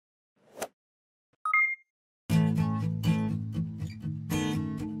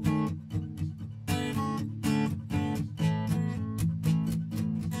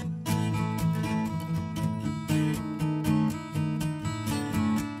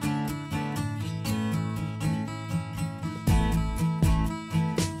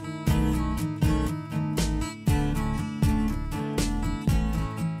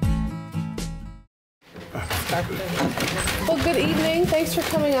Well, good evening. Thanks for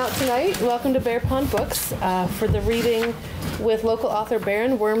coming out tonight. Welcome to Bear Pond Books for the reading with local author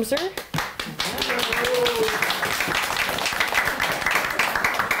Baron Wormser.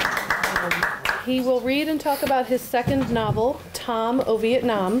 He will read and talk about his second novel, Tom o'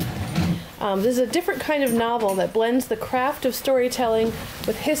 Vietnam. This is a different kind of novel that blends the craft of storytelling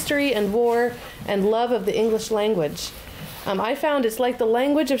with history and war and love of the English language. I found it's like the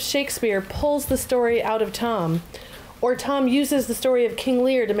language of Shakespeare pulls the story out of Tom, or Tom uses the story of King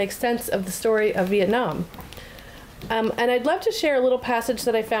Lear to make sense of the story of Vietnam. And I'd love to share a little passage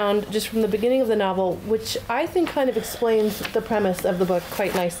that I found just from the beginning of the novel, which I think kind of explains the premise of the book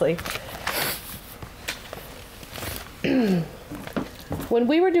quite nicely. When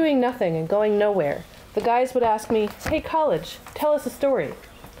we were doing nothing and going nowhere, the guys would ask me, "Hey, college, tell us a story."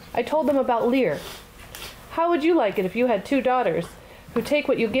 I told them about Lear. "How would you like it if you had two daughters who take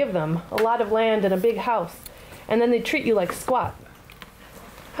what you give them, a lot of land and a big house, and then they treat you like squat?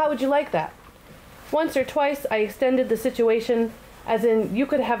 How would you like that?" Once or twice I extended the situation as in you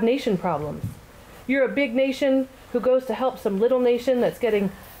could have nation problems. You're a big nation who goes to help some little nation that's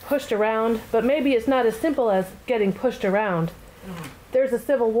getting pushed around, but maybe it's not as simple as getting pushed around. There's a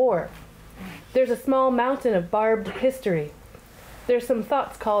civil war. There's a small mountain of barbed history. There's some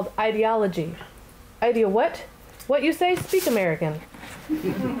thoughts called ideology. Idea what? What you say? Speak American.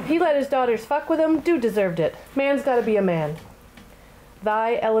 He let his daughters fuck with him, do deserved it. Man's gotta be a man.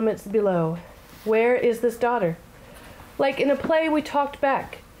 Thy elements below. Where is this daughter? Like in a play we talked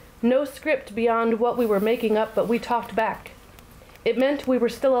back. No script beyond what we were making up, but we talked back. It meant we were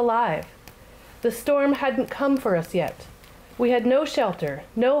still alive. The storm hadn't come for us yet. We had no shelter,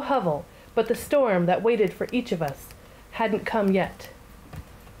 no hovel, but the storm that waited for each of us hadn't come yet.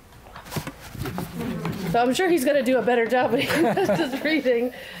 So I'm sure he's going to do a better job when he does his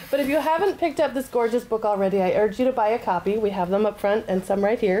reading. But if you haven't picked up this gorgeous book already, I urge you to buy a copy. We have them up front and some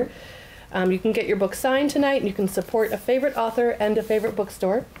right here. You can get your book signed tonight, and you can support a favorite author and a favorite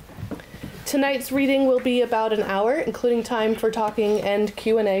bookstore. Tonight's reading will be about an hour, including time for talking and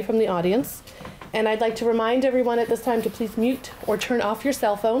Q&A from the audience. And I'd like to remind everyone at this time to please mute or turn off your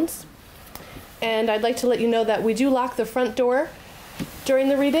cell phones. And I'd like to let you know that we do lock the front door during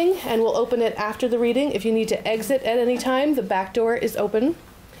the reading, and we'll open it after the reading. If you need to exit at any time, the back door is open.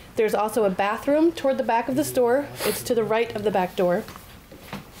 There's also a bathroom toward the back of the store. It's to the right of the back door.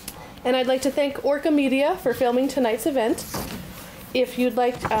 And I'd like to thank Orca Media for filming tonight's event. If you'd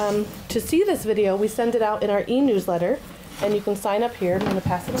like to see this video, we send it out in our e-newsletter, and you can sign up here. I'm going to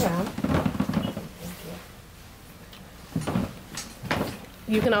pass it around.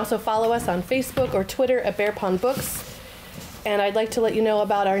 You can also follow us on Facebook or Twitter at Bear Pond Books. And I'd like to let you know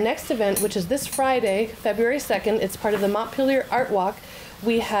about our next event, which is this Friday, February 2nd. It's part of the Montpelier Art Walk.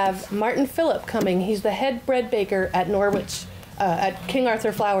 We have Martin Phillip coming. He's the head bread baker at Norwich, at King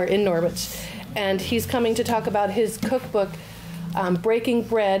Arthur Flour in Norwich. And he's coming to talk about his cookbook, Breaking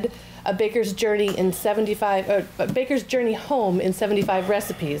Bread, a baker's journey a baker's journey home in 75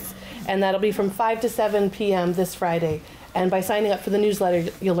 recipes. And that'll be from 5 to 7 p.m. this Friday. And by signing up for the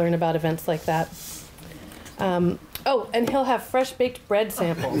newsletter, you'll learn about events like that. Oh, and he'll have fresh baked bread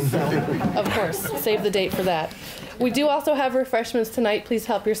samples, so of course, save the date for that. We do also have refreshments tonight. Please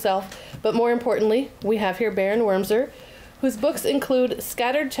help yourself. But more importantly, we have here Baron Wormser, whose books include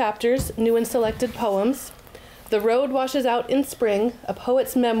Scattered Chapters, New and Selected Poems, The Road Washes Out in Spring, a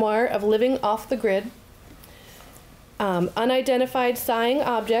poet's memoir of living off the grid, Unidentified Sighing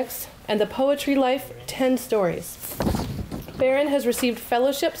Objects, and The Poetry Life, 10 Stories. Baron has received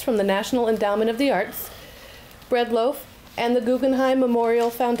fellowships from the National Endowment of the Arts, Bread Loaf, and the Guggenheim Memorial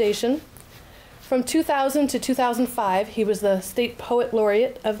Foundation. From 2000 to 2005, he was the State Poet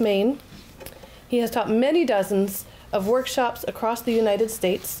Laureate of Maine. He has taught many dozens of workshops across the United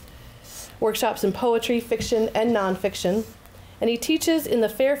States, workshops in poetry, fiction, and nonfiction, and he teaches in the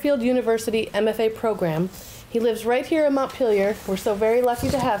Fairfield University MFA program. He lives right here in Montpelier. We're so very lucky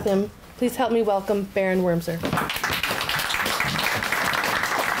to have him. Please help me welcome Baron Wormser.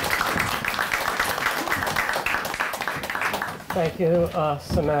 Thank you,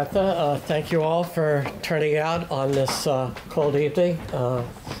 Samantha. Thank you all for turning out on this cold evening.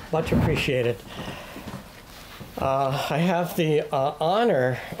 Much appreciated. I have the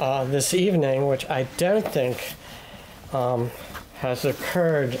honor this evening, which I don't think has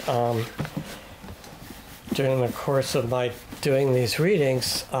occurred during the course of my doing these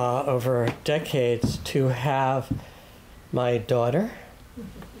readings over decades, to have my daughter,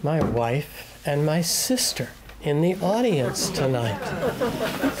 my wife, and my sister in the audience tonight.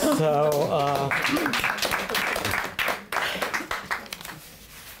 So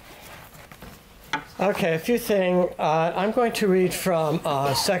Okay, a few things. I'm going to read from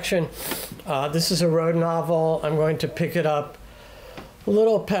a section. This is a road novel. I'm going to pick it up a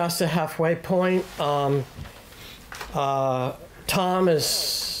little past the halfway point. Tom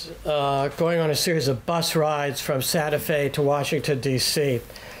is going on a series of bus rides from Santa Fe to Washington, D.C.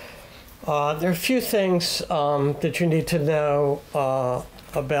 There are a few things that you need to know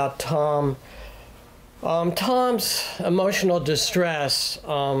about Tom. Tom's emotional distress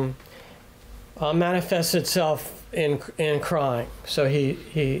manifests itself in crying. So he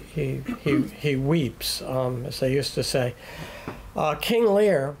weeps, as they used to say. King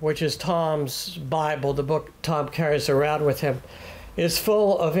Lear, which is Tom's Bible, the book Tom carries around with him, is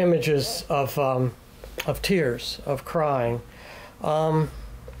full of images of tears, of crying. Tom's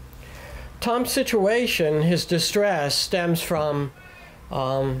situation, his distress, stems from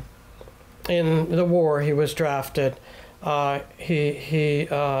in the war he was drafted. He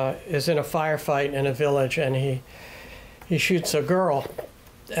is in a firefight in a village, and he shoots a girl,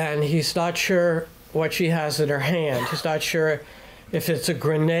 and he's not sure what she has in her hand. He's not sure if it's a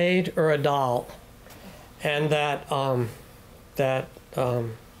grenade or a doll, and that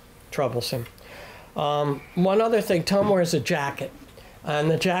troubles him. One other thing, Tom wears a jacket,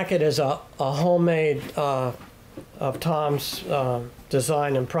 and the jacket is a homemade of Tom's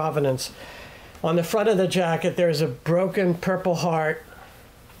design in Providence. On the front of the jacket, there's a broken Purple Heart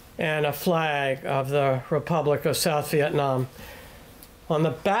and a flag of the Republic of South Vietnam. On the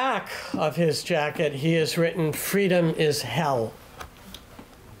back of his jacket, he has written, "Freedom is hell."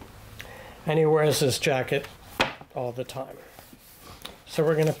 And he wears his jacket all the time. So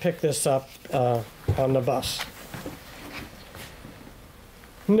we're going to pick this up on the bus.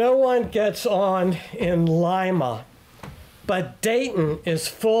 No one gets on in Lima, but Dayton is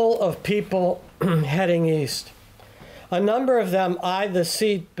full of people heading east. A number of them eyed the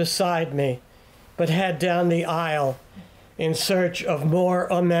seat beside me, but head down the aisle in search of more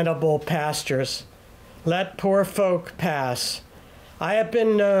amenable pastures. Let poor folk pass. I have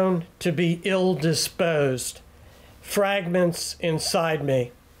been known to be ill-disposed, fragments inside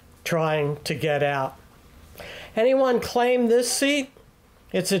me, trying to get out. Anyone claim this seat?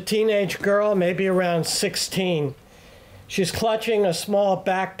 It's a teenage girl, maybe around 16. She's clutching a small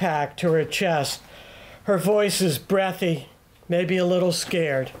backpack to her chest. Her voice is breathy, maybe a little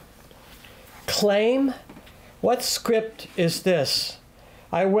scared. Claim? What script is this?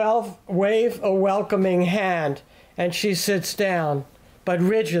 I wave a welcoming hand, and she sits down, but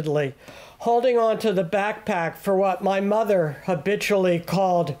rigidly, holding on to the backpack for what my mother habitually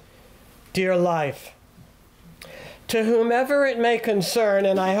called dear life. To whomever it may concern,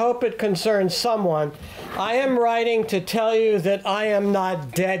 and I hope it concerns someone, I am writing to tell you that I am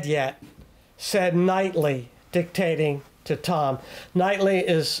not dead yet, said Knightley, dictating to Tom. Knightley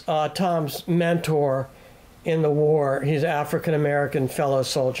is Tom's mentor in the war. He's an African-American fellow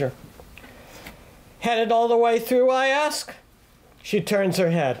soldier. Headed all the way through, I ask? She turns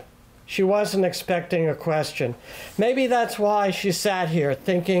her head. She wasn't expecting a question. Maybe that's why she sat here,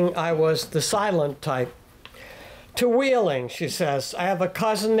 thinking I was the silent type. To Wheeling, she says. I have a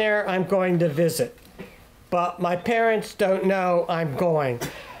cousin there I'm going to visit. But my parents don't know I'm going.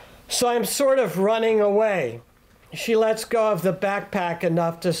 So I'm sort of running away. She lets go of the backpack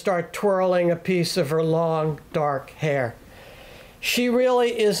enough to start twirling a piece of her long, dark hair. She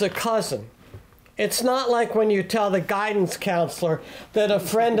really is a cousin. It's not like when you tell the guidance counselor that a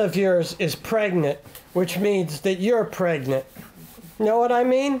friend of yours is pregnant, which means that you're pregnant. Know what I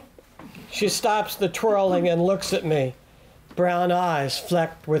mean? She stops the twirling and looks at me, brown eyes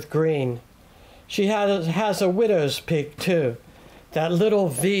flecked with green. She has a widow's peak, too, that little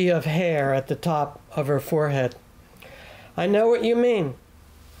V of hair at the top of her forehead. I know what you mean.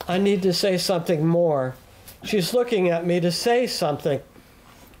 I need to say something more. She's looking at me to say something.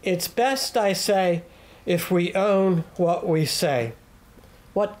 It's best, I say, if we own what we say.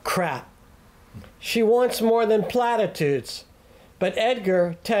 What crap. She wants more than platitudes. But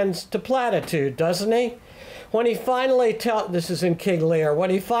Edgar tends to platitude, doesn't he? When he finally this is in King Lear, when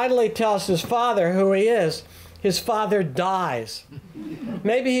he finally tells his father who he is, his father dies.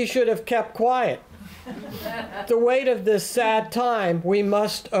 Maybe he should have kept quiet. The weight of this sad time, we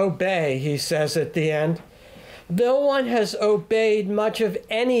must obey, he says at the end. No one has obeyed much of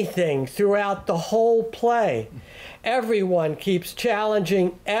anything throughout the whole play. Everyone keeps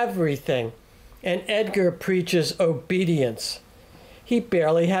challenging everything, and Edgar preaches obedience. He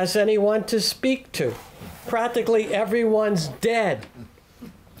barely has anyone to speak to. Practically everyone's dead.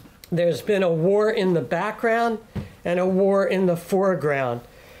 There's been a war in the background and a war in the foreground.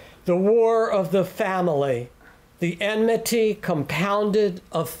 The war of the family, the enmity compounded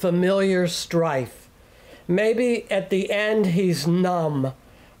of familiar strife. Maybe at the end he's numb,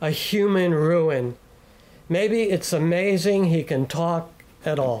 a human ruin. Maybe it's amazing he can talk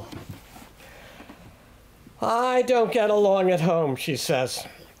at all. I don't get along at home, she says.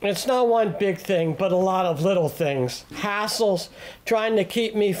 It's not one big thing, but a lot of little things. Hassles, trying to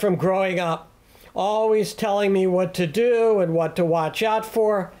keep me from growing up. Always telling me what to do and what to watch out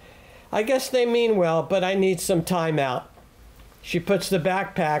for. I guess they mean well, but I need some time out. She puts the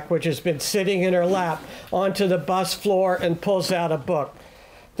backpack, which has been sitting in her lap, onto the bus floor and pulls out a book,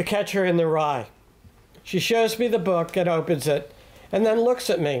 The Catcher in the Rye. She shows me the book and opens it, and then looks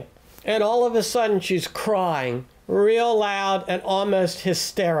at me. And all of a sudden, she's crying, real loud and almost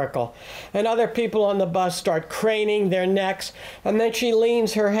hysterical. And other people on the bus start craning their necks, and then she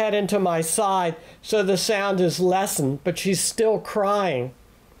leans her head into my side so the sound is lessened, but she's still crying.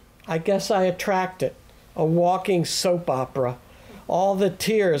 I guess I attract it, a walking soap opera. All the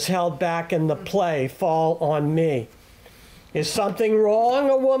tears held back in the play fall on me. Is something wrong,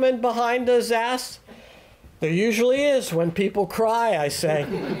 a woman behind us asks. There usually is when people cry, I say.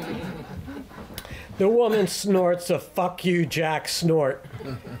 The woman snorts a "fuck you, Jack" snort.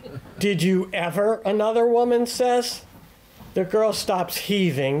 Did you ever? Another woman says. The girl stops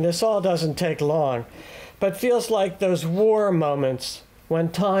heaving. This all doesn't take long, but feels like those war moments when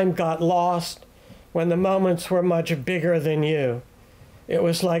time got lost, when the moments were much bigger than you. It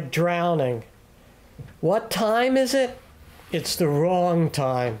was like drowning. What time is it? It's the wrong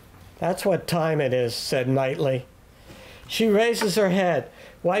time. That's what time it is, said Knightley. She raises her head,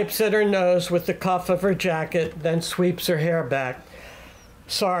 wipes at her nose with the cuff of her jacket, then sweeps her hair back.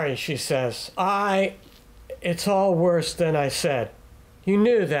 Sorry, she says. It's all worse than I said. You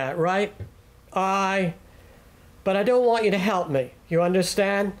knew that, right? But I don't want you to help me. You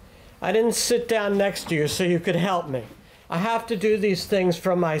understand? I didn't sit down next to you so you could help me. I have to do these things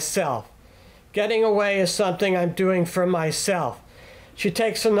for myself. Getting away is something I'm doing for myself. She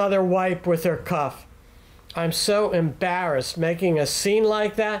takes another wipe with her cuff. I'm so embarrassed making a scene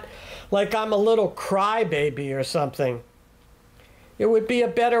like that, like I'm a little crybaby or something. It would be a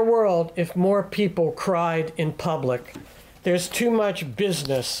better world if more people cried in public. There's too much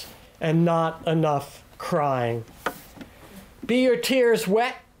business and not enough crying. Be your tears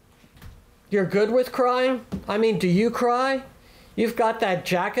wet? You're good with crying? I mean, do you cry? You've got that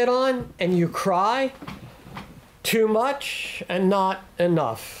jacket on and you cry? Too much and not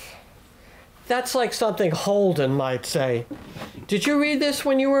enough. That's like something Holden might say. Did you read this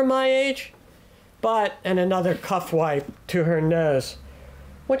when you were my age? But, and another cuff wipe to her nose.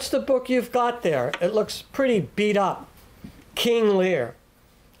 What's the book you've got there? It looks pretty beat up. King Lear.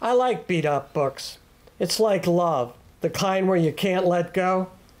 I like beat up books. It's like love, the kind where you can't let go.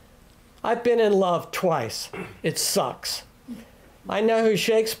 I've been in love twice. It sucks. I know who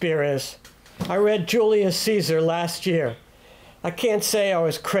Shakespeare is. I read Julius Caesar last year. I can't say I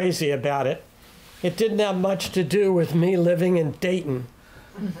was crazy about it. It didn't have much to do with me living in Dayton.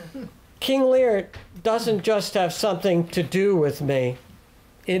 King Lear doesn't just have something to do with me.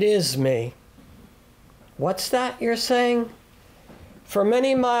 It is me. What's that you're saying? For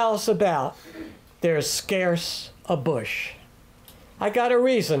many miles about, there's scarce a bush. I got a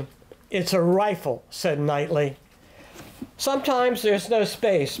reason. It's a rifle, said Knightley. Sometimes there's no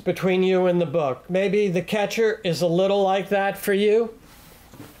space between you and the book. Maybe The Catcher is a little like that for you?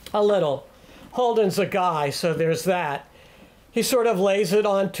 A little. Holden's a guy, so there's that. He sort of lays it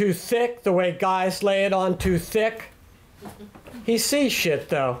on too thick, the way guys lay it on too thick. He sees shit,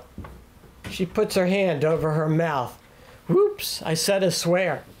 though. She puts her hand over her mouth. Whoops, I said a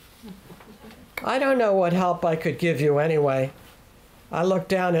swear. I don't know what help I could give you anyway. I look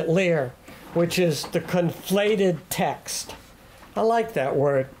down at Lear, which is the conflated text. I like that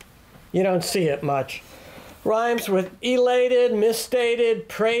word. You don't see it much. Rhymes with elated, misstated,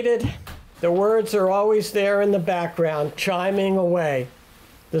 prated. The words are always there in the background, chiming away,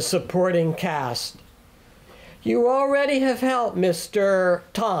 the supporting cast. You already have helped, Mr.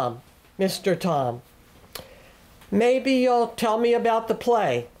 Tom. Mr. Tom. Maybe you'll tell me about the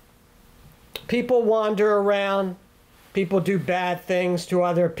play. People wander around. People do bad things to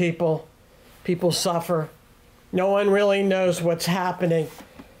other people. People suffer. No one really knows what's happening,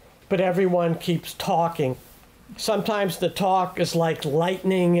 but everyone keeps talking. Sometimes the talk is like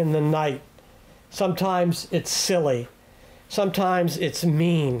lightning in the night. Sometimes it's silly. Sometimes it's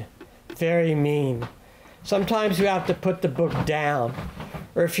mean, very mean. Sometimes you have to put the book down.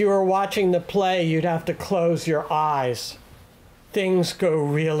 Or if you were watching the play, you'd have to close your eyes. Things go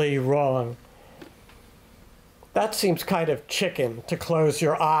really wrong. That seems kind of chicken, to close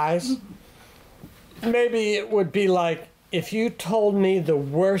your eyes. Maybe it would be like if you told me the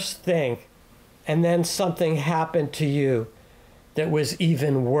worst thing and then something happened to you that was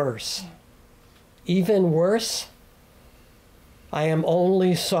even worse. Even worse? I am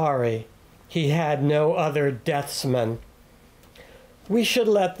only sorry he had no other deathsman. We should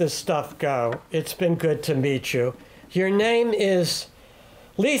let this stuff go. It's been good to meet you. Your name is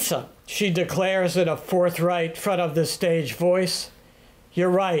Lisa, she declares in a forthright, front-of-the-stage voice. You're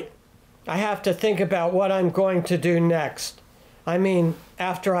right. I have to think about what I'm going to do next. I mean,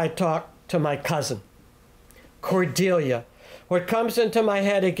 after I talk to my cousin. Cordelia. What comes into my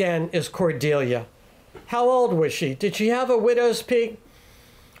head again is Cordelia. How old was she? Did she have a widow's peak?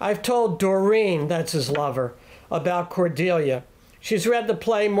 I've told Doreen, that's his lover, about Cordelia. She's read the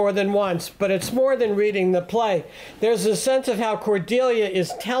play more than once, but it's more than reading the play. There's a sense of how Cordelia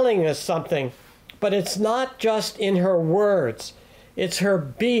is telling us something, but it's not just in her words. It's her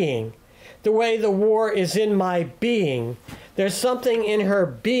being. The way the war is in my being. There's something in her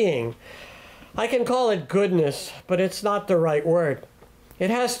being. I can call it goodness, but it's not the right word.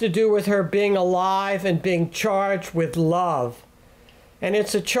 It has to do with her being alive and being charged with love. And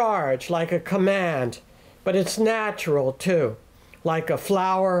it's a charge, like a command, but it's natural too, like a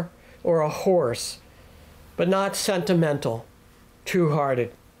flower or a horse, but not sentimental,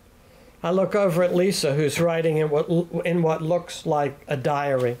 true-hearted. I look over at Lisa, who's writing in what looks like a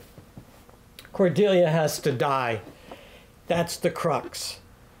diary. Cordelia has to die. That's the crux.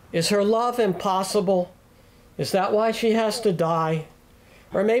 Is her love impossible? Is that why she has to die?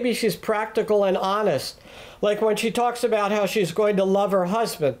 Or maybe she's practical and honest, like when she talks about how she's going to love her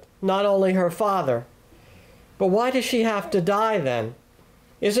husband, not only her father. But why does she have to die then?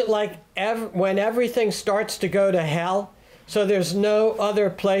 Is it like when everything starts to go to hell, so there's no other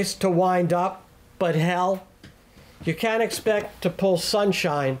place to wind up but hell? You can't expect to pull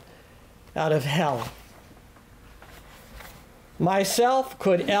sunshine out of hell. Myself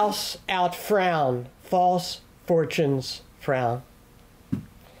could else outfrown false fortune's frown.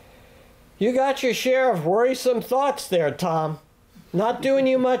 You got your share of worrisome thoughts there, Tom. Not doing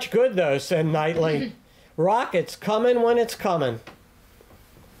you much good, though, said Knightley. Rocket's coming when it's coming.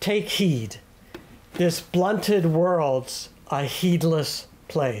 Take heed. This blunted world's a heedless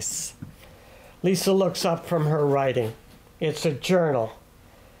place. Lisa looks up from her writing. It's a journal.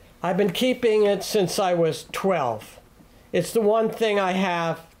 I've been keeping it since I was 12. It's the one thing I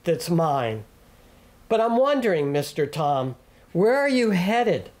have that's mine. But I'm wondering, Mr. Tom, where are you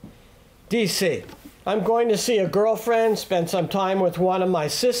headed? D.C. I'm going to see a girlfriend, spend some time with one of my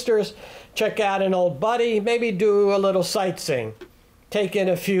sisters, check out an old buddy, maybe do a little sightseeing, take in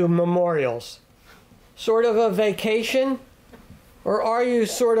a few memorials. Sort of a vacation? Or are you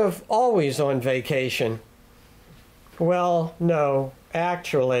sort of always on vacation? Well, no,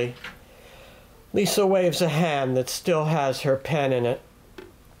 actually. Lisa waves a hand that still has her pen in it.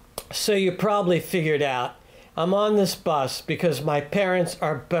 So you probably figured out I'm on this bus because my parents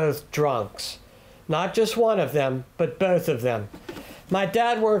are both drunks. Not just one of them, but both of them. My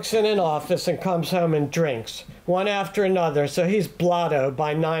dad works in an office and comes home and drinks, one after another, so he's blotto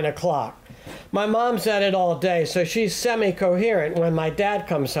by 9 o'clock. My mom's at it all day, so she's semi-coherent when my dad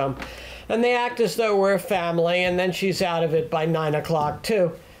comes home. And they act as though we're a family, and then she's out of it by 9 o'clock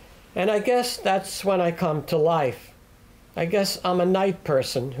too. And I guess that's when I come to life. I guess I'm a night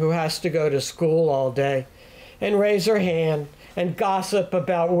person who has to go to school all day and raise her hand and gossip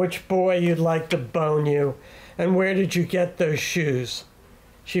about which boy you'd like to bone you and where did you get those shoes.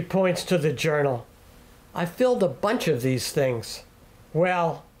 She points to the journal. I filled a bunch of these things.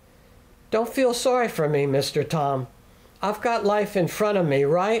 Well, don't feel sorry for me, Mr. Tom. I've got life in front of me,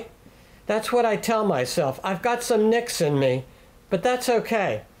 right? That's what I tell myself. I've got some nicks in me, but that's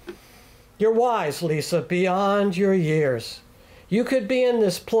okay. You're wise, Lisa, beyond your years. You could be in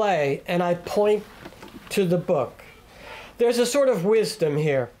this play, and I point to the book. There's a sort of wisdom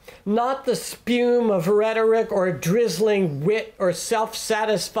here, not the spume of rhetoric or drizzling wit or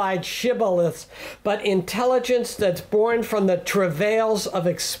self-satisfied shibboleths, but intelligence that's born from the travails of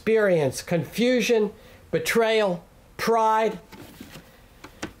experience, confusion, betrayal, pride.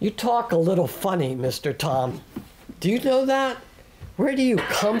 You talk a little funny, Mr. Tom. Do you know that? Where do you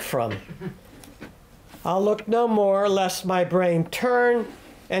come from? I'll look no more lest my brain turn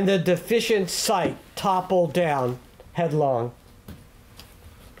and the deficient sight topple down headlong.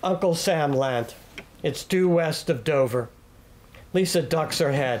 Uncle Sam Land. It's due west of Dover. Lisa ducks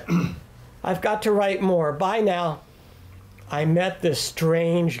her head. I've got to write more. Bye now. I met this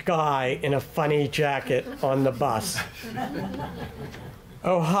strange guy in a funny jacket on the bus.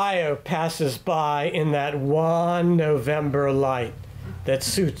 Ohio passes by in that wan November light that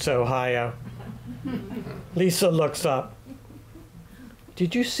suits Ohio. Lisa looks up.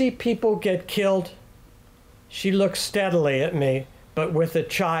 Did you see people get killed? She looked steadily at me, but with a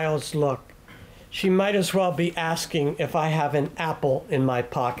child's look. She might as well be asking if I have an apple in my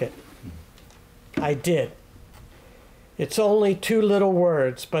pocket. I did. It's only 2 little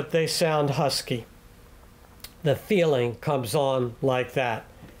words, but they sound husky. The feeling comes on like that.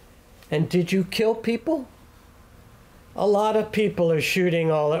 And did you kill people? A lot of people are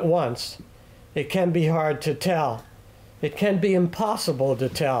shooting all at once. It can be hard to tell. It can be impossible to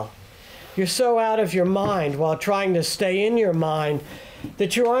tell. You're so out of your mind while trying to stay in your mind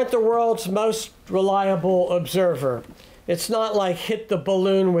that you aren't the world's most reliable observer. It's not like hit the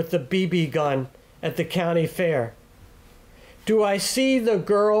balloon with the BB gun at the county fair. Do I see the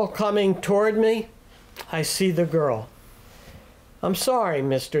girl coming toward me? I see the girl. I'm sorry,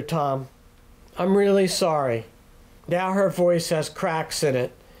 Mr. Tom. I'm really sorry. Now her voice has cracks in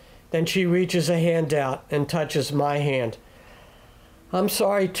it. Then she reaches a hand out and touches my hand. I'm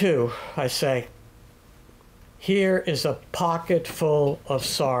sorry too, I say. Here is a pocket full of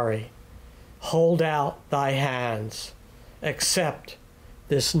sorry. Hold out thy hands. Accept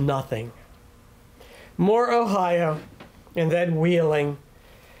this nothing. More Ohio, and then Wheeling.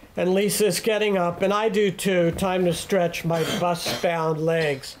 And Lisa's getting up, and I do too. Time to stretch my bus-bound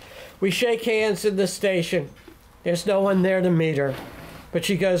legs. We shake hands in the station. There's no one there to meet her, but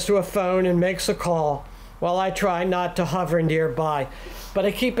she goes to a phone and makes a call while I try not to hover nearby, but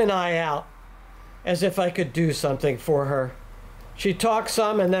I keep an eye out as if I could do something for her. She talks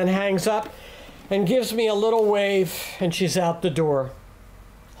some and then hangs up and gives me a little wave, and she's out the door.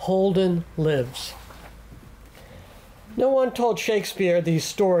 Holden lives. No one told Shakespeare these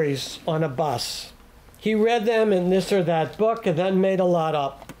stories on a bus. He read them in this or that book and then made a lot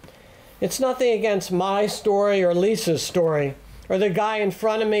up. It's nothing against my story or Lisa's story, or the guy in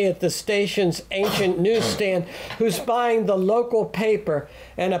front of me at the station's ancient newsstand who's buying the local paper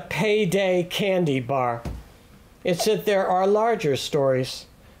and a payday candy bar. It's that there are larger stories,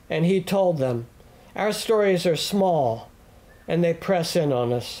 and he told them. Our stories are small, and they press in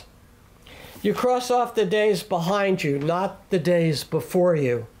on us. You cross off the days behind you, not the days before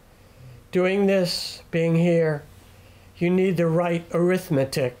you. Doing this, being here, you need the right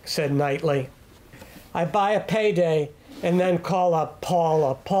arithmetic, said Knightley. I buy a payday and then call up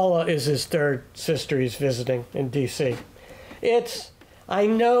Paula. Paula is his third sister he's visiting in D.C. I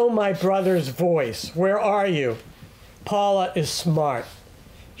know my brother's voice. Where are you? Paula is smart.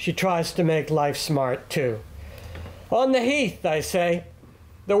 She tries to make life smart, too. On the heath, I say.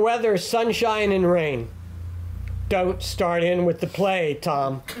 The weather's sunshine and rain. Don't start in with the play,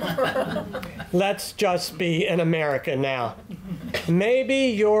 Tom. Let's just be in America now. Maybe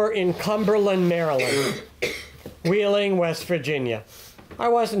you're in Cumberland, Maryland. Wheeling, West Virginia. I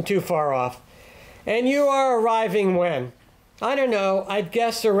wasn't too far off. And you are arriving when? I don't know, I'd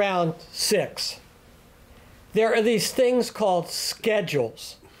guess around 6. There are these things called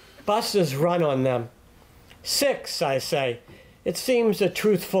schedules. Buses run on them. 6, I say. It seems a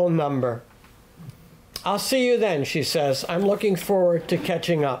truthful number. I'll see you then, she says. I'm looking forward to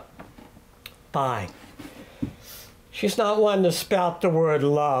catching up. Bye. She's not one to spout the word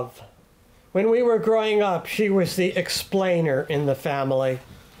love. When we were growing up, she was the explainer in the family.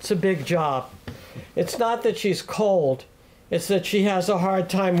 It's a big job. It's not that she's cold. It's that she has a hard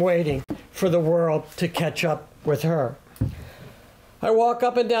time waiting for the world to catch up with her. I walk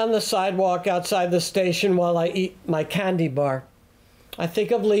up and down the sidewalk outside the station while I eat my candy bar. I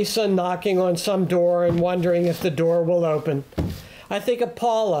think of Lisa knocking on some door and wondering if the door will open. I think of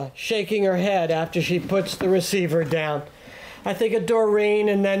Paula shaking her head after she puts the receiver down. I think of Doreen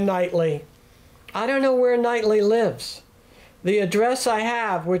and then Knightley. I don't know where Knightley lives. The address I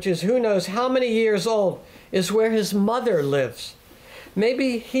have, which is who knows how many years old, is where his mother lives.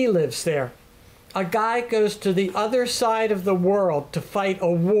 Maybe he lives there. A guy goes to the other side of the world to fight a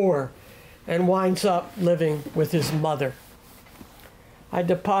war and winds up living with his mother. I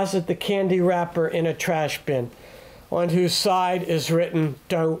deposit the candy wrapper in a trash bin, on whose side is written,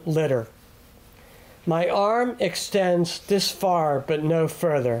 "Don't litter." My arm extends this far, but no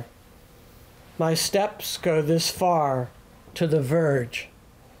further. My steps go this far, to the verge,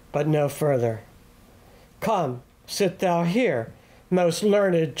 but no further. Come, sit thou here, most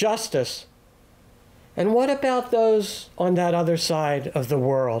learned justice. And what about those on that other side of the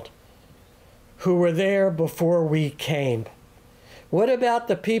world, who were there before we came? What about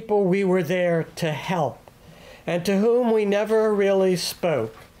the people we were there to help, and to whom we never really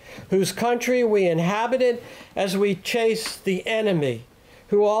spoke, whose country we inhabited as we chased the enemy,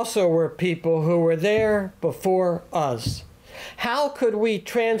 who also were people who were there before us? How could we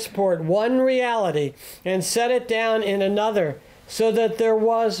transport one reality and set it down in another so that there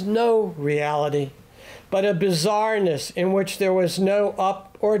was no reality, but a bizarreness in which there was no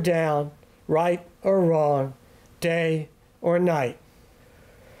up or down, right or wrong, day or night.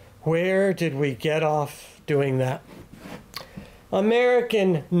 Where did we get off doing that?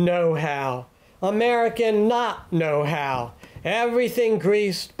 American know-how, American not know-how, everything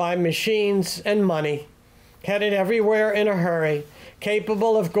greased by machines and money, headed everywhere in a hurry,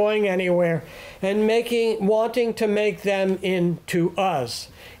 capable of going anywhere, and wanting to make them into us,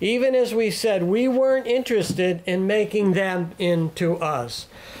 even as we said we weren't interested in making them into us.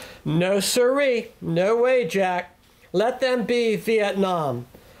 No siree, no way, Jack. Let them be Vietnam,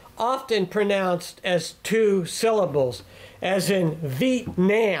 often pronounced as two syllables, as in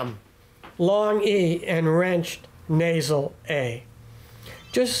Vietnam, long E and wrenched nasal A.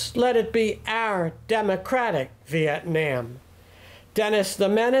 Just let it be our democratic Vietnam. Dennis the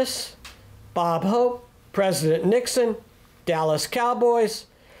Menace, Bob Hope, President Nixon, Dallas Cowboys,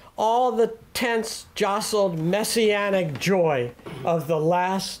 all the tense, jostled, messianic joy of the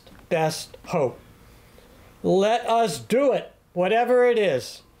last best hope. Let us do it, whatever it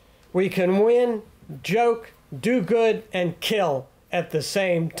is. We can win, joke, do good, and kill at the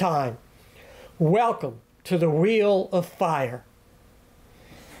same time. Welcome to the Wheel of Fire.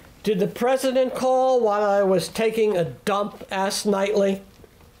 Did the president call while I was taking a dump? Asked Knightley.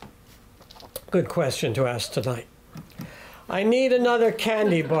 Good question to ask tonight. I need another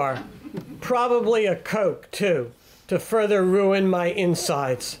candy bar, probably a Coke too, to further ruin my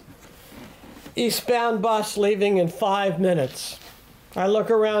insides. Eastbound bus leaving in 5 minutes. I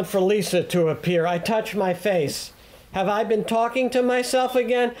look around for Lisa to appear. I touch my face. Have I been talking to myself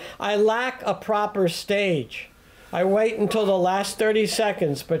again? I lack a proper stage. I wait until the last 30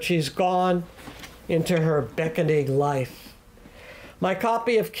 seconds, but she's gone into her beckoning life. My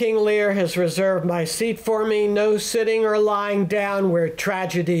copy of King Lear has reserved my seat for me. No sitting or lying down where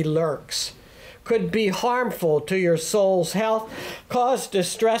tragedy lurks. Could be harmful to your soul's health, cause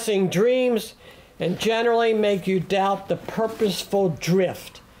distressing dreams, and generally make you doubt the purposeful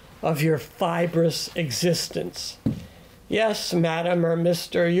drift of your fibrous existence. Yes, madam or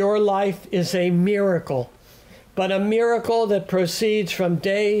mister, your life is a miracle, but a miracle that proceeds from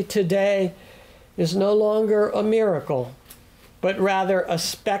day to day is no longer a miracle, but rather a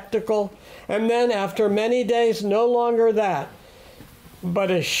spectacle, and then after many days, no longer that, but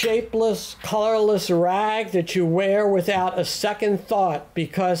a shapeless, colorless rag that you wear without a second thought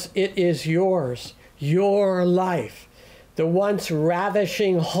because it is yours, your life, the once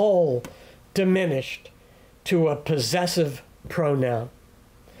ravishing whole diminished to a possessive pronoun.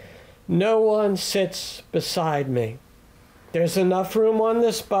 No one sits beside me. There's enough room on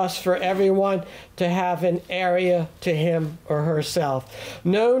this bus for everyone to have an area to him or herself.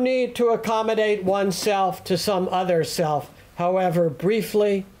 No need to accommodate oneself to some other self, however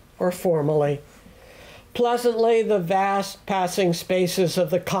briefly or formally. Pleasantly, the vast passing spaces of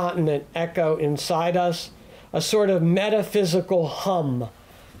the continent echo inside us, a sort of metaphysical hum,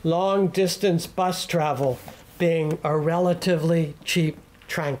 long-distance bus travel being a relatively cheap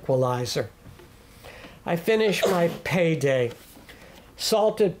tranquilizer. I finish my payday.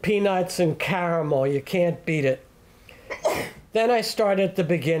 Salted peanuts and caramel, you can't beat it. Then I start at the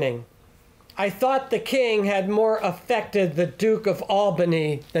beginning. I thought the king had more affected the Duke of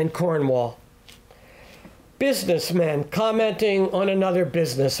Albany than Cornwall. Businessmen commenting on another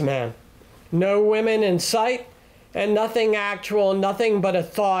businessman. No women in sight, and nothing actual, nothing but a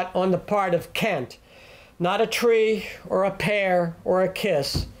thought on the part of Kent. Not a tree or a pear or a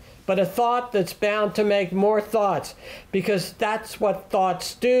kiss, but a thought that's bound to make more thoughts, because that's what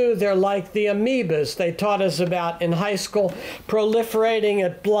thoughts do. They're like the amoebas they taught us about in high school, proliferating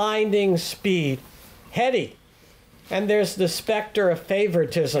at blinding speed. Heady. And there's the specter of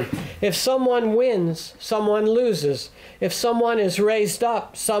favoritism. If someone wins, someone loses. If someone is raised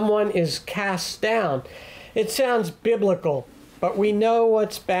up, someone is cast down. It sounds biblical, but we know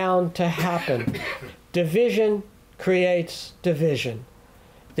what's bound to happen. Division creates division.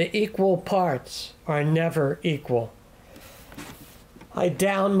 The equal parts are never equal. I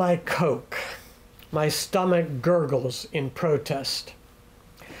down my Coke. My stomach gurgles in protest.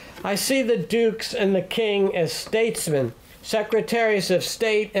 I see the dukes and the king as statesmen, secretaries of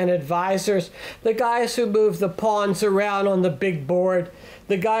state and advisors, the guys who move the pawns around on the big board,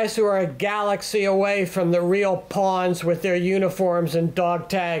 the guys who are a galaxy away from the real pawns with their uniforms and dog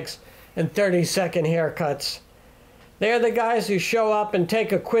tags and 30-second haircuts. They're the guys who show up and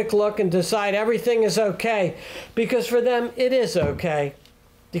take a quick look and decide everything is okay, because for them it is okay,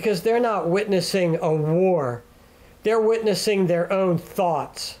 because they're not witnessing a war. They're witnessing their own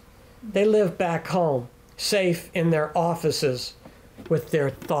thoughts. They live back home, safe in their offices, with their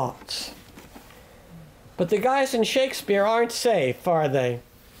thoughts. But the guys in Shakespeare aren't safe, are they?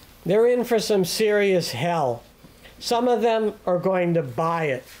 They're in for some serious hell. Some of them are going to buy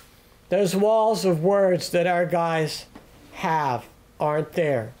it. Those walls of words that our guys have aren't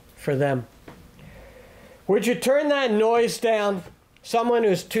there for them. Would you turn that noise down? Someone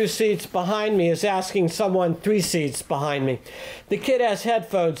who's 2 seats behind me is asking someone 3 seats behind me. The kid has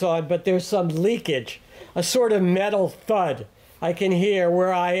headphones on, but there's some leakage, a sort of metal thud I can hear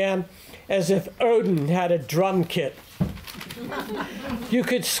where I am, as if Odin had a drum kit. You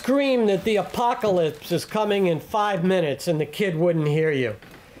could scream that the apocalypse is coming in 5 minutes and the kid wouldn't hear you.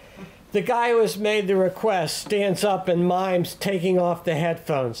 The guy who has made the request stands up and mimes taking off the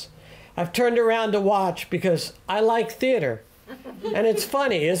headphones. I've turned around to watch because I like theater. And it's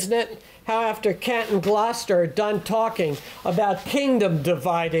funny, isn't it? How after Kent and Gloucester are done talking about kingdom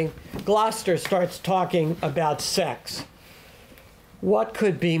dividing, Gloucester starts talking about sex. What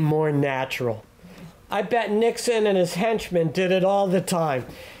could be more natural? I bet Nixon and his henchmen did it all the time.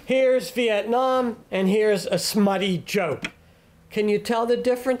 Here's Vietnam, and here's a smutty joke. Can you tell the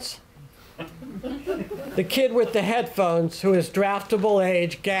difference? The kid with the headphones, who is draftable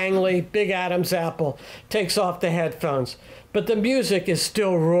age, gangly, big Adam's apple, takes off the headphones. But the music is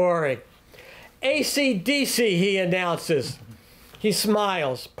still roaring. AC/DC, he announces. He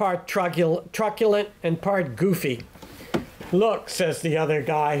smiles, part truculent and part goofy. Look, says the other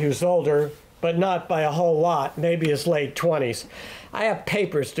guy, who's older, but not by a whole lot, maybe his late 20s. I have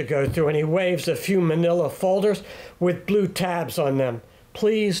papers to go through, and he waves a few manila folders with blue tabs on them.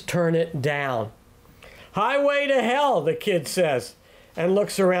 Please turn it down. Highway to hell, the kid says, and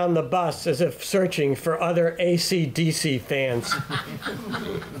looks around the bus as if searching for other AC/DC fans.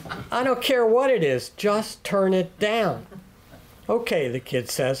 I don't care what it is, just turn it down. Okay, the kid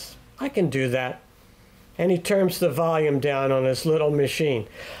says, I can do that. And he turns the volume down on his little machine.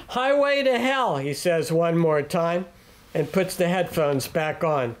 Highway to hell, he says one more time, and puts the headphones back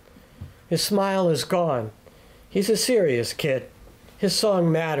on. His smile is gone. He's a serious kid. His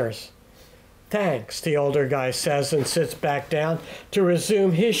song matters. Thanks, the older guy says, and sits back down to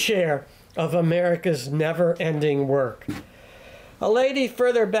resume his share of America's never-ending work. A lady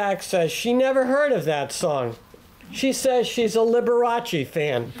further back says she never heard of that song. She says she's a Liberace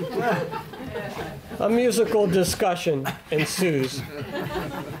fan. A musical discussion ensues.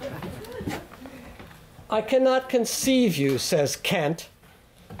 I cannot conceive you, says Kent.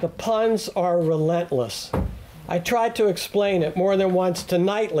 The puns are relentless. I tried to explain it more than once to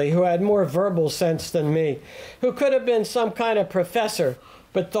Knightley, who had more verbal sense than me, who could have been some kind of professor,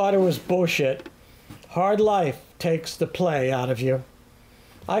 but thought it was bullshit. Hard life takes the play out of you.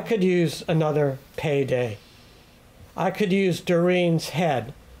 I could use another payday. I could use Doreen's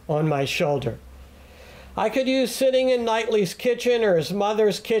head on my shoulder. I could use sitting in Knightley's kitchen or his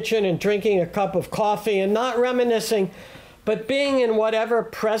mother's kitchen and drinking a cup of coffee and not reminiscing, but being in whatever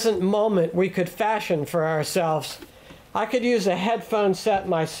present moment we could fashion for ourselves. I could use a headphone set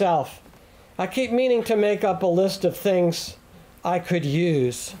myself. I keep meaning to make up a list of things I could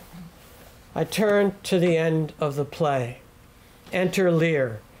use. I turn to the end of the play. Enter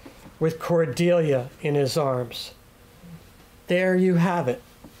Lear with Cordelia in his arms. There you have it.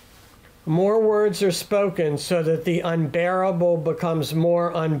 More words are spoken so that the unbearable becomes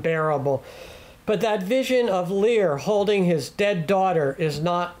more unbearable. But that vision of Lear holding his dead daughter is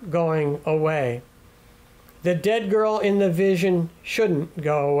not going away. The dead girl in the vision shouldn't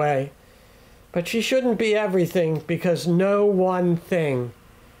go away. But she shouldn't be everything, because no one thing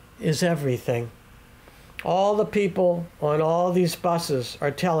is everything. All the people on all these buses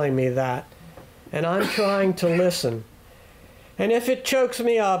are telling me that, and I'm trying to listen. And if it chokes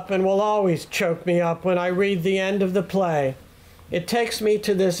me up, and will always choke me up when I read the end of the play, it takes me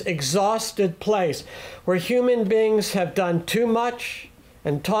to this exhausted place where human beings have done too much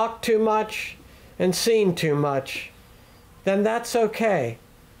and talked too much and seen too much. Then that's okay.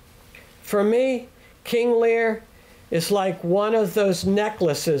 For me, King Lear is like one of those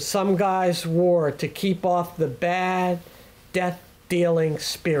necklaces some guys wore to keep off the bad, death-dealing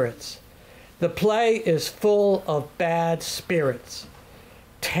spirits. The play is full of bad spirits,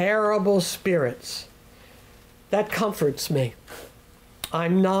 terrible spirits. That comforts me.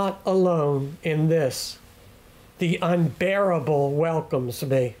 I'm not alone in this. The unbearable welcomes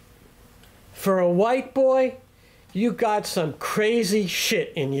me. For a white boy, you got some crazy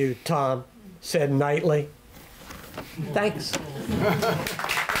shit in you, Tom, said Knightley. Thanks.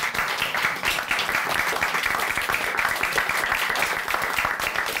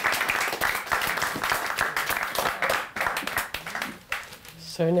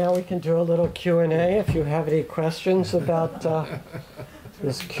 So now we can do a little Q&A if you have any questions about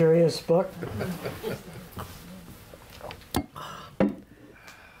this curious book.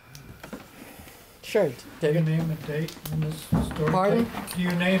 Sure, Do you David. name a date when this story Pardon? Do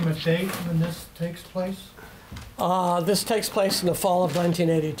you name a date when this takes place? This takes place in the fall of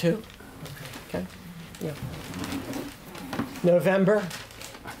 1982. Okay. Yeah. November,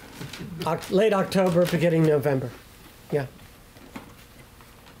 late October, beginning November. Yeah.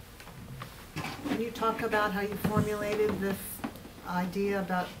 Can you talk about how you formulated this idea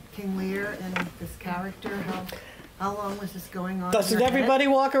about King Lear and this character? How long was this going on? in Doesn't your head? everybody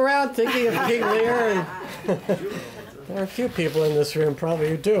walk around thinking of King Lear? There are a few people in this room probably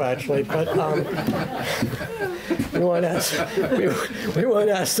who do actually, but we won't ask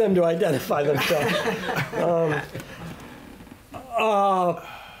them to identify themselves.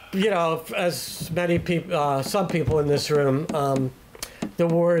 You know, as many people, some people in this room, the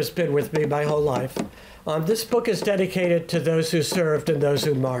war has been with me my whole life. This book is dedicated to those who served and those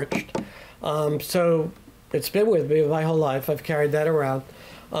who marched. So it's been with me my whole life. I've carried that around.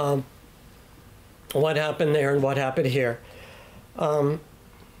 What happened there and what happened here. And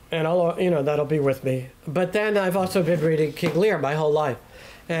I'll, you know, that'll be with me. But then I've also been reading King Lear my whole life.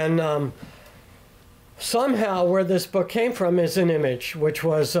 And somehow where this book came from is an image, which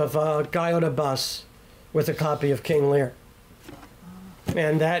was of a guy on a bus with a copy of King Lear.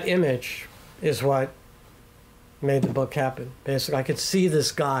 And that image is what made the book happen. Basically, I could see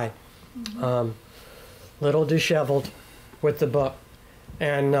this guy, little disheveled, with the book,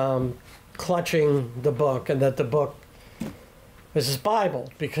 and clutching the book, and that the book is his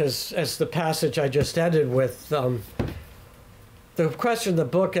Bible, because as the passage I just ended with, the question the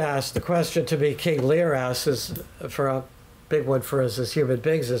book asks, the question to me King Lear asks, is for a big one for us as human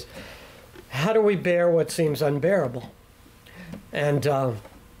beings, is how do we bear what seems unbearable? And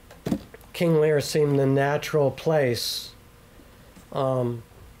King Lear seemed the natural place to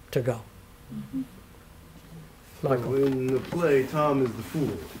go. Michael. So in the play, Tom is the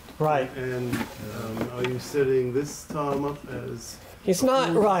fool. Right. And are you setting this Tom up as... He's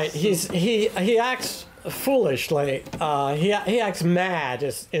not right. He acts foolishly. He acts mad.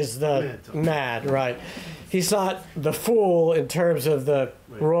 Is the mad right? He's not the fool in terms of the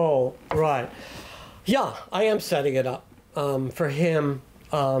role. Right. Yeah, I am setting it up for him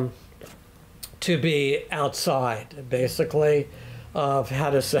to be outside, basically, of how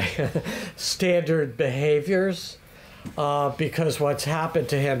to say standard behaviors, because what's happened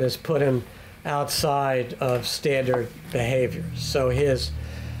to him has put him outside of standard behaviors. So his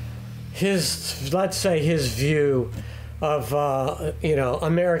let's say his view of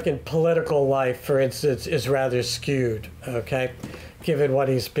American political life, for instance, is rather skewed. Okay, given what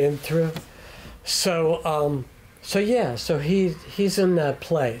he's been through. So he's in that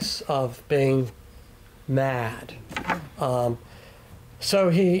place of being mad. So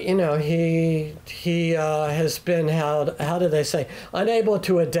he has been how do they say, unable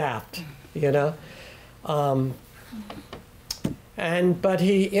to adapt, but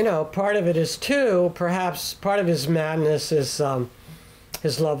he, part of it is too, perhaps part of his madness is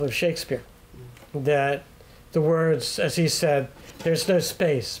his love of Shakespeare. That the words, as he said, there's no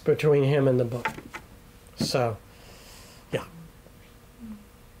space between him and the book. So, yeah.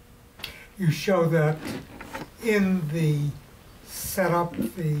 You show that in the setup,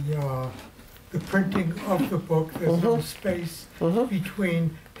 the printing of the book. There's no space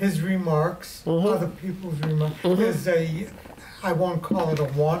between his remarks, other people's remarks. There's I won't call it a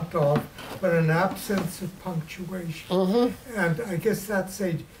want of, but an absence of punctuation. And I guess that's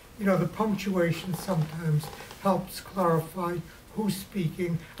the punctuation sometimes helps clarify who's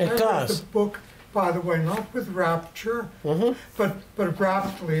speaking. It I read does. the book, by the way, not with rapture, but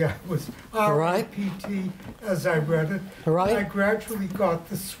raptly. I was R-I-P-T as I read it. Right. I gradually got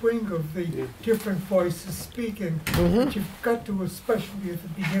the swing of the different voices speaking. But you've got to, especially at the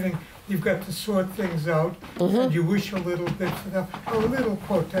beginning, you've got to sort things out, and you wish a little bit for that. A little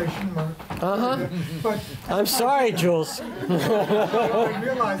quotation mark. But I'm sorry, Jules. I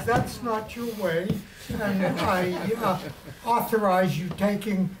realize that's not your way, and I authorize you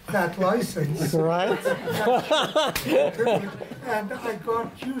taking that license. Right? And I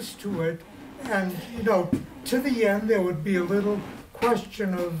got used to it, and to the end there would be a little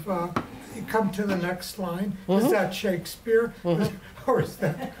question of, you come to the next line, is that Shakespeare? Or is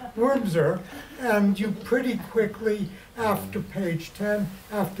that Wormser? And you pretty quickly, after page 10,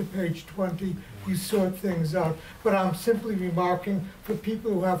 after page 20, you sort things out. But I'm simply remarking for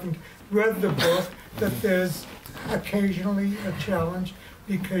people who haven't read the book that there's occasionally a challenge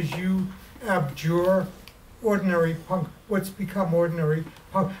because you abjure ordinary what's become ordinary.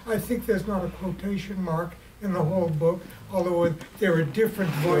 I think there's not a quotation mark in the whole book, although there are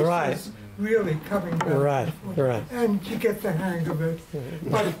different voices Right. really coming back. Right, and forth. right. And you get the hang of it.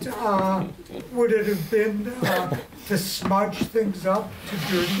 But would it have been to smudge things up, to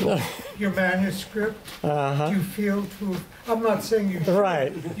dirty your manuscript? Do you feel to? I'm not saying you should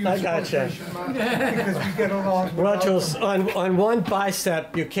Right, use I gotcha. quotation marks, because we get along Well, without Jules, them. on one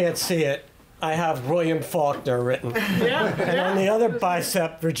bicep, you can't see it, I have William Faulkner written. And on the other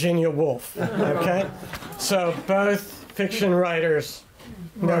bicep, Virginia Woolf. Okay? So both fiction writers,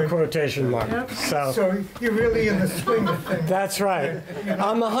 no Right. quotation marks. So you're really in the swing of things. That's right.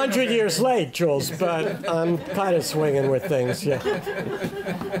 I'm 100 years late, Jules, but I'm kind of swinging with things, yeah.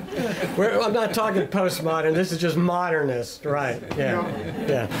 I'm not talking postmodern, this is just modernist, right, yeah,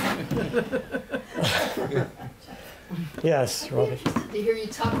 yeah. Yes, Robbie. Interested to hear you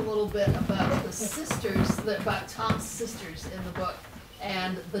talk a little bit about the sisters, about Tom's sisters in the book,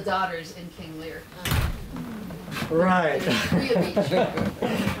 and the daughters in King Lear. Right. Three of each.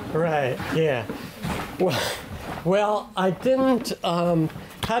 Right, yeah. Well, I didn't, how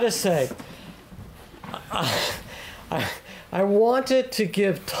to say, I wanted to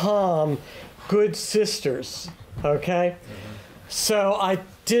give Tom good sisters, okay? So I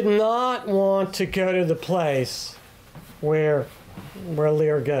did not want to go to the place where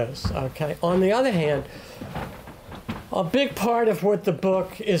Lear goes, okay? On the other hand, a big part of what the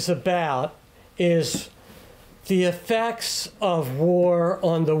book is about is the effects of war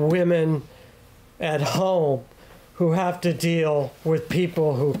on the women at home who have to deal with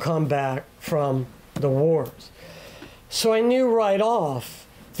people who come back from the wars. So I knew right off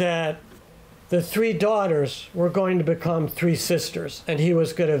that the three daughters were going to become three sisters, and he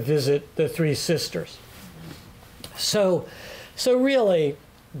was going to visit the three sisters. So really,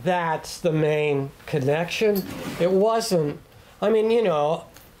 that's the main connection. It wasn't, I mean, you know,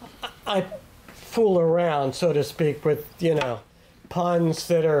 I fool around, so to speak, with, you know, puns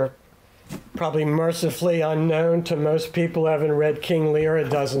that are probably mercifully unknown to most people who haven't read King Lear a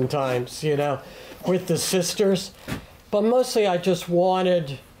dozen times, you know, with the sisters. But mostly I just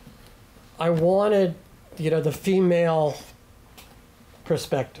wanted, you know, the female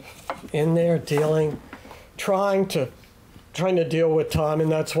perspective in there trying to deal with Tom, and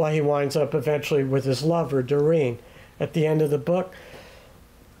that's why he winds up eventually with his lover, Doreen, at the end of the book.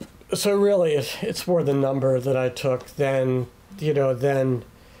 So really, it's more the number that I took than, you know, than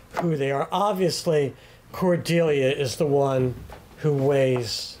who they are. Obviously, Cordelia is the one who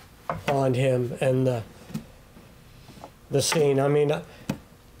weighs on him and the scene. I mean,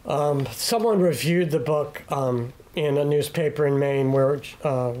 someone reviewed the book in a newspaper in Maine where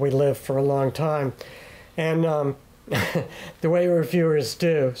we lived for a long time, and the way reviewers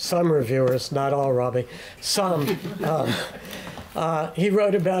do, some reviewers, not all, Robbie, some. He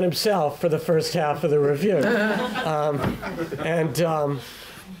wrote about himself for the first half of the review,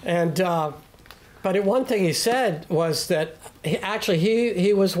 but one thing he said was that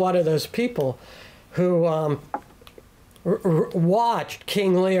he was one of those people who watched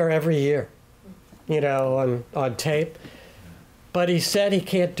King Lear every year, you know, on tape. But he said he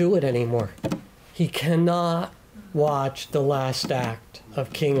can't do it anymore. He cannot watch the last act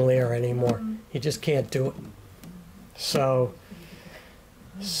of King Lear anymore. He just can't do it. So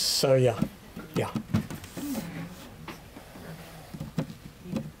yeah.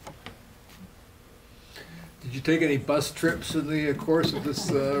 Did you take any bus trips in the course of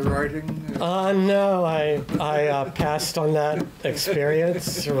this writing? No, I passed on that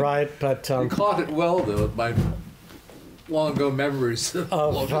experience, right? But You caught it well, though, by long ago memories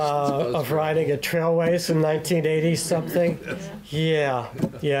of riding at Trailways in 1980 something. Yeah,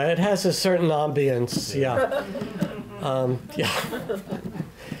 it has a certain ambience. Yeah,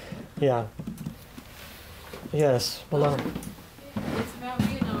 yeah. Yes, Malone. It's about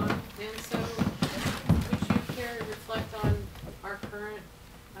Vietnam, and so would you care to reflect on our current,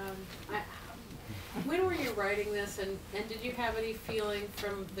 when were you writing this, and did you have any feeling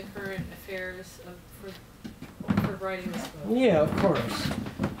from the current affairs for writing this book? Yeah, of course.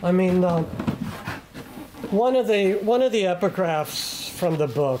 I mean, one of the epigraphs from the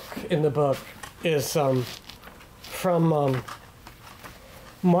book, is from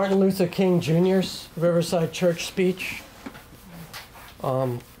Martin Luther King Jr.'s Riverside Church speech,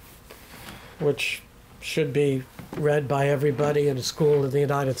 which should be read by everybody in a school in the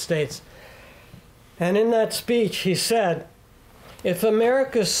United States. And in that speech, he said, "If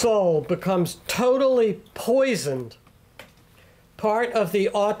America's soul becomes totally poisoned, part of the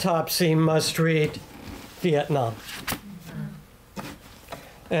autopsy must read Vietnam."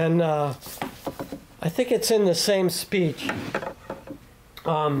 And I think it's in the same speech.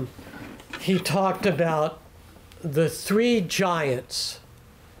 He talked about the three giants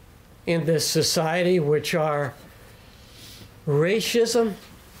in this society, which are racism,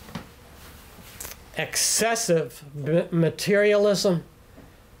 excessive materialism,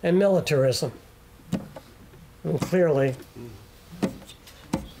 and militarism. And clearly,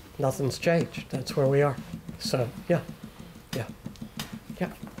 nothing's changed. That's where we are. So, yeah.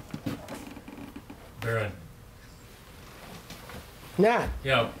 Baron. Nat.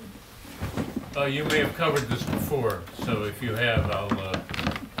 Yeah. You may have covered this before, so if you have, I'll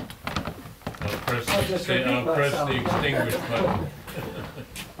press the extinguish button.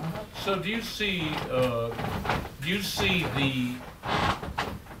 So do you see the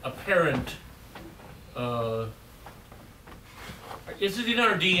apparent, is it in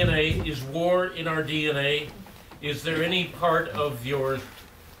our DNA? Is war in our DNA? Is there any part of your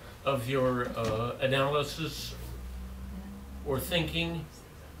analysis or thinking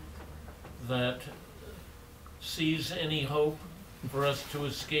that sees any hope for us to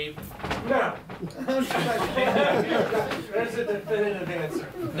escape? No. There's a definitive answer.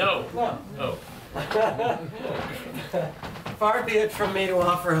 No. No. Oh. Far be it from me to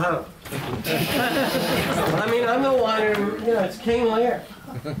offer hope. I mean, I'm the one who, it's King Lear.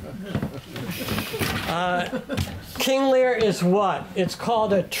 King Lear is what? It's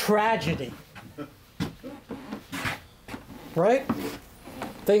called a tragedy. Right?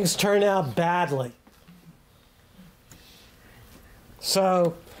 Things turn out badly.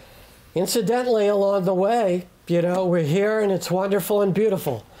 So, incidentally, along the way, we're here and it's wonderful and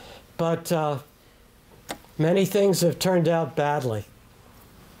beautiful. But many things have turned out badly.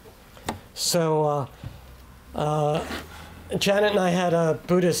 So, Janet and I had a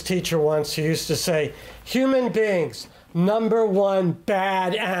Buddhist teacher once who used to say, human beings, #1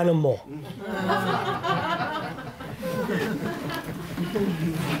 bad animal.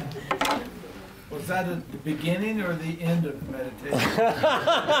 Was that at the beginning or the end of meditation?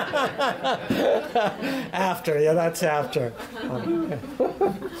 After, yeah, that's after.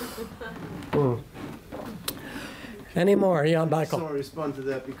 Any more? Yeah, Michael. I want to respond to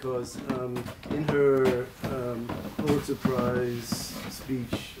that because in her Pulitzer Prize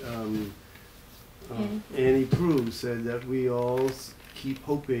speech, Annie Proulx said that we all keep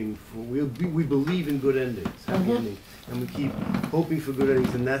hoping for, we believe in good endings, happy endings, and we keep hoping for good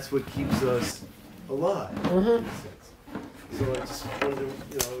endings, and that's what keeps us alive. In a sense. So I just wanted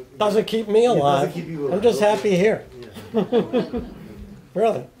to, Doesn't keep me alive. Doesn't keep you alive. I'm just happy here. Yeah.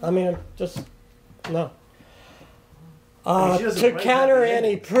 Really. I mean, just, no. She doesn't To write counter happy Annie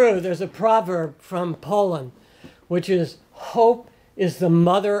endings. Proulx, there's a proverb from Poland, which is, hope is the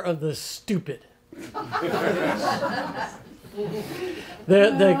mother of the stupid.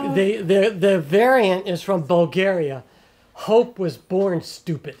 The variant is from Bulgaria. Hope was born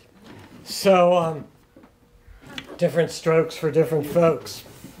stupid. So, different strokes for different folks.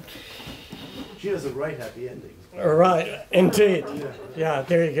 She doesn't write happy endings. Right, indeed. Yeah,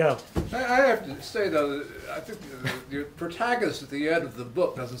 there you go. I have to say, though, I think the protagonist at the end of the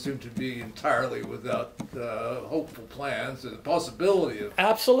book doesn't seem to be entirely without hopeful plans and the possibility of...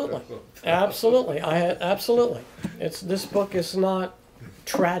 Absolutely. Absolutely. Absolutely. This book is not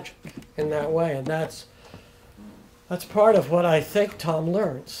tragic in that way, and that's part of what I think Tom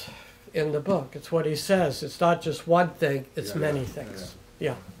learns in the book. It's what he says. It's not just one thing, it's many things.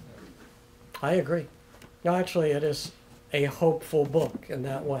 Yeah. I agree. No, actually, it is a hopeful book in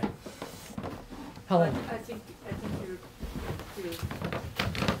that way. Helen. I think you're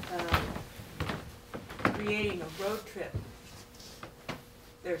creating a road trip.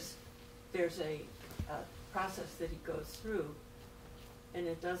 There's a process that he goes through, and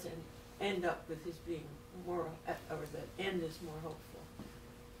it doesn't end up with his being more, or the end is more hopeful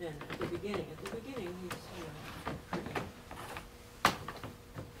than at the beginning. At the beginning, he's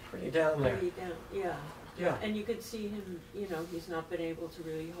Pretty down there. pretty down, yeah. Yeah. And you can see him, he's not been able to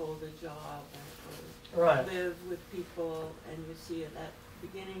really hold a job or Right. live with people, and you see that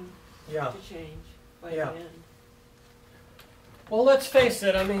beginning Yeah. to change by Yeah. the end. Well, let's face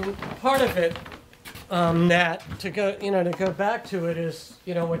it. I mean, part of it, Nat, to go back to it is,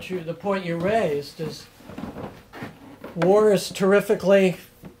 the point you raised is, war is terrifically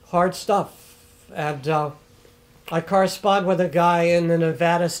hard stuff, and I correspond with a guy in the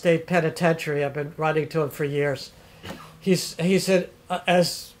Nevada State Penitentiary. I've been writing to him for years. He said,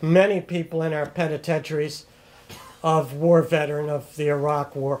 as many people in our penitentiaries, of war veteran of the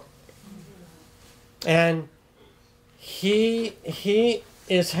Iraq War, and he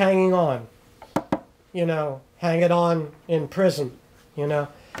is hanging on, hanging on in prison,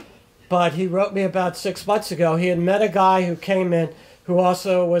 But he wrote me about 6 months ago. He had met a guy who came in who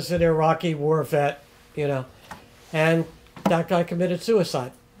also was an Iraqi war vet, and that guy committed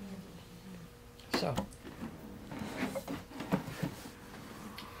suicide. So,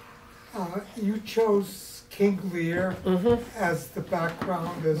 You chose King Lear as the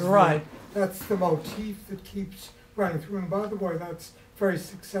background, as right. that's the motif that keeps running through. And by the way, that's very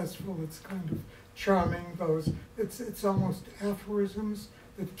successful. It's kind of charming. It's almost aphorisms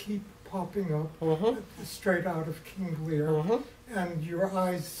that keep popping up straight out of King Lear, and your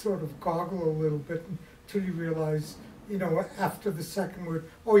eyes sort of goggle a little bit until you realize, you know, after the second word,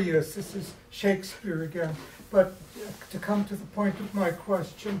 oh yes, this is Shakespeare again. But to come to the point of my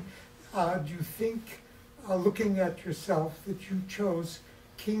question, do you think, looking at yourself, that you chose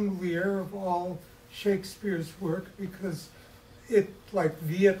King Lear of all Shakespeare's work because it, like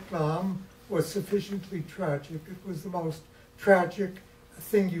Vietnam, was sufficiently tragic? It was the most tragic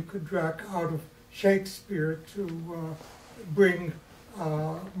thing you could drag out of Shakespeare to bring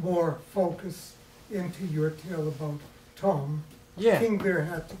more focus into your tale about Tom. Yeah. King Lear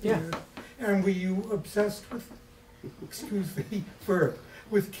had to be it. And were you obsessed with, excuse the verb,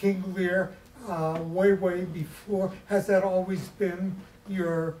 with King Lear way before? Has that always been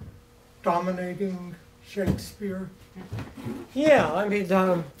your dominating Shakespeare? Yeah, I mean,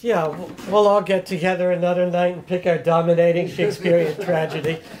 yeah, we'll all get together another night and pick our dominating Shakespearean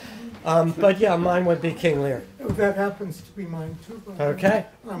tragedy. But yeah, mine would be King Lear. That happens to be mine too. Okay.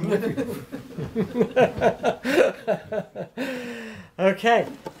 I'm with you. Okay,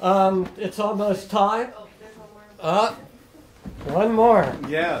 it's almost time. One more.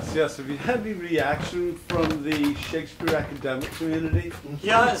 Yes. Have you had any reaction from the Shakespeare academic community?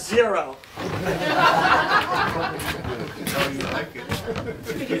 Yeah, zero.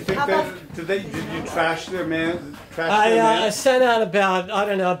 Did you trash their man? I sent out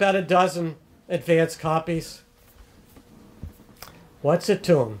about a dozen advance copies. What's it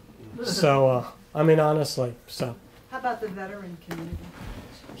to them? So, I mean, honestly, so. How about the veteran community?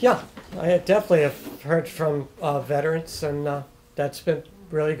 Yeah, I definitely have heard from veterans, and that's been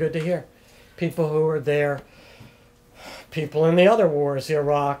really good to hear. People who were there, people in the other wars,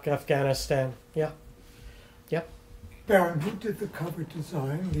 Iraq, Afghanistan. Yeah. Yep. Baron, who did the cover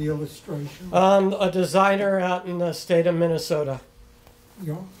design, the illustration? A designer out in the state of Minnesota.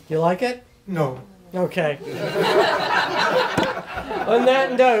 Yeah. You like it? No. Okay. On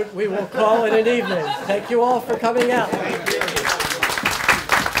that note, we will call it an evening. Thank you all for coming out.